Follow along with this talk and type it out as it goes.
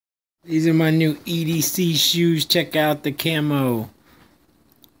These are my new EDC shoes. Check out the camo.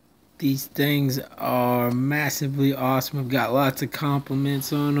 These things are massively awesome. I've got lots of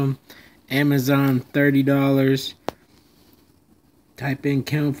compliments on them. Amazon, $30. Type in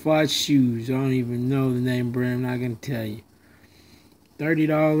camouflage shoes. I don't even know the name brand. I'm not going to tell you.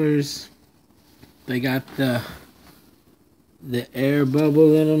 $30. They got the air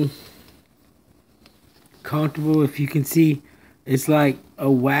bubble in them. Comfortable, if you can see. It's like a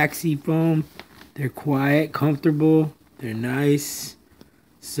waxy foam. They're quiet, comfortable. They're nice.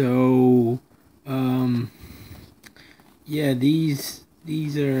 So, yeah, these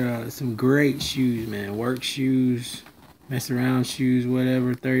are some great shoes, man. Work shoes, mess around shoes,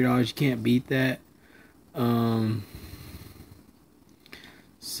 whatever. $30, you can't beat that.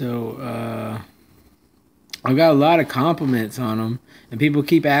 I've got a lot of compliments on them, and people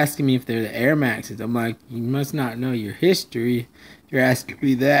keep asking me if they're the Air Maxes. I'm like, you must not know your history if you're asking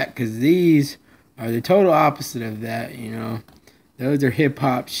me that, because these are the total opposite of that, you know. Those are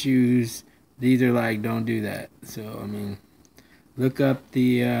hip-hop shoes. These are like, don't do that. So, I mean, look up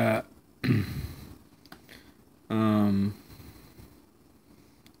the,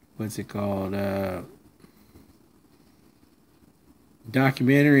 what's it called?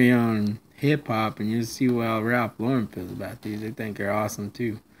 Documentary on hip-hop, and you'll see how Ralph Lauren feels about these. They think they're awesome,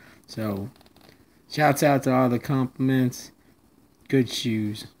 too. So, shouts out to all the compliments. Good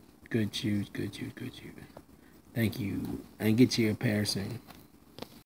shoes. Good shoes, good shoes, good shoes. Thank you. And get you a pair soon.